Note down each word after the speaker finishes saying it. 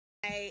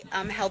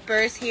My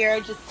helpers here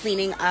just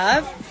cleaning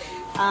up.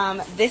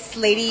 This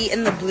lady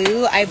in the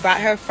blue, I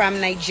brought her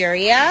from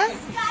Nigeria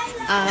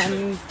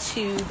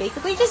to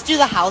basically just do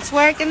the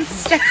housework and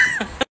stuff.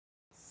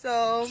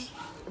 So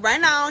right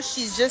now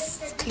she's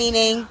just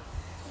cleaning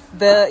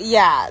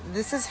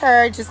this is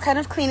her just kind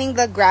of cleaning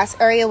the grass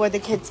area where the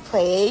kids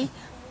play.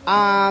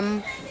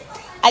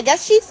 I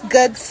guess she's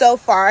good so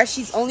far.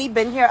 She's only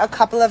been here a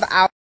couple of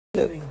hours.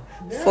 Look,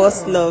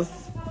 first love.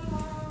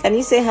 Can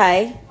you say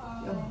hi?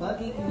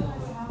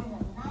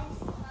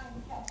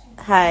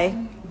 Hi.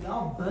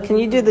 Can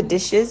you do the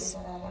dishes?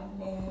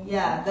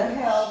 Yeah, the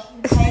help.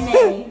 Hey,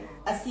 May.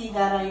 I see you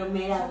got on your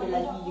maid outfit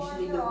like you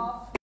usually do.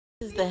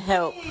 This is the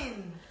help.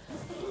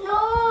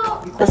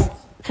 No.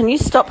 Can you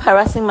stop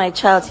harassing my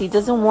child? He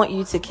doesn't want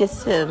you to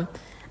kiss him.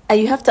 And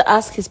you have to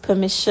ask his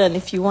permission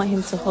if you want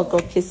him to hug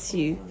or kiss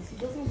you.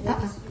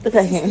 Look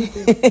at him.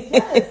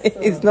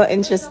 He's not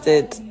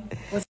interested.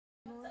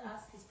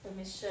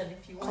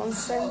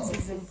 Consent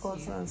is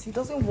important. He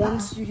doesn't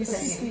want you to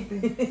see.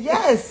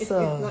 Yes.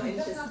 Yeah. Let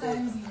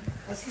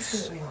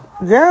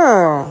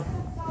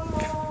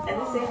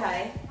me say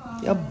hi.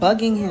 You're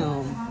bugging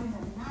him.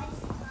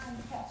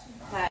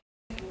 Hi.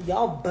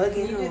 Y'all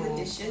bugging him. Can you do the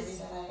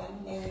dishes?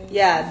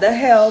 Yeah, the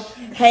help.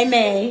 Hey,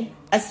 May.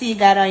 I see you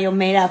got on your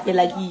maid outfit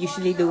like you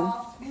usually do.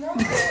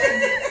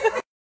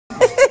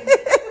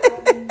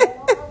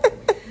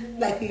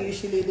 Like you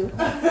usually do.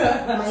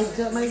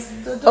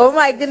 Oh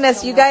my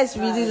goodness, you guys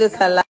really look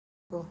alike.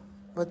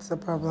 What's the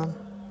problem?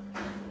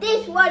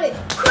 This water is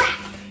crap.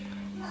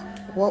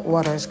 What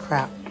water is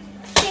crap?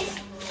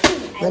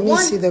 Let I me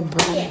see the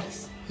brand.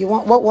 You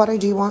want what water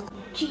do you want?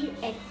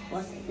 GX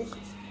water. This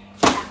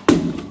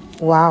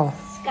is Wow.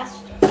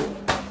 disgusting.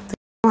 They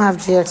don't have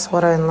GX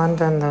water in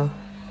London though.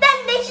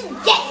 Then they should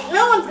get it.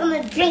 No one's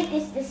gonna drink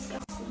this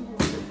disgusting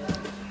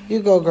water. You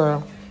go,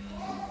 girl.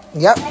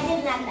 Yep. I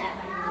did not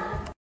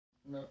that.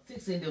 No,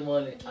 6 in the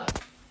morning.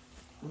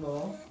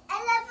 No.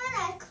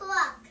 11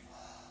 o'clock.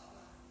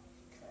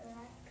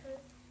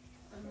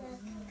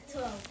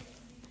 12.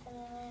 Oh,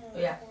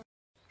 yeah.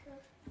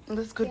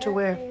 That's good to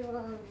wear.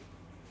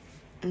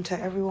 And to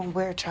everyone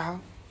wear, child.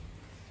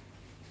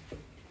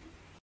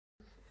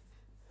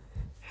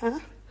 Huh?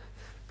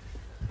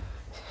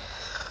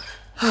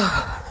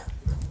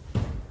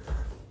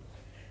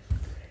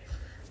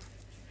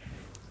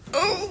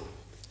 Oh.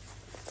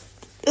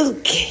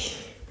 Okay.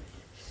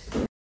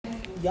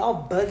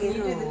 Y'all bugging Can you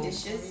do the him.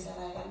 dishes?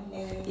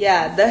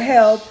 Yeah, the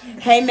help.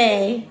 Hey,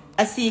 May.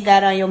 I see you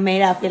got on your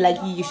maid outfit like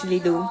you usually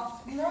do.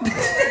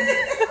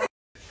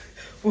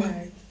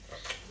 Why?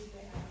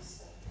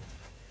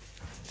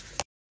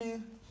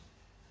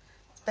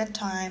 It's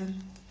bedtime.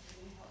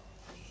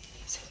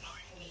 He's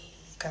ignoring me.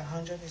 He's got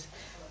 100%.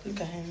 Look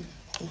at him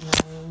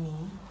ignoring me.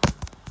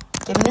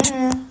 Get in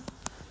there.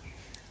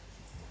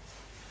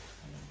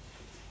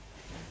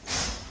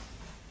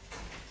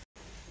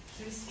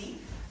 Should we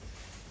sleep?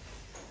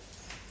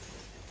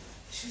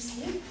 Should we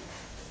sleep?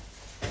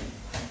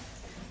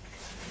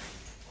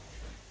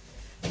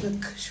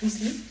 Look, should we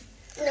sleep?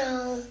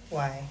 No.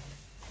 Why?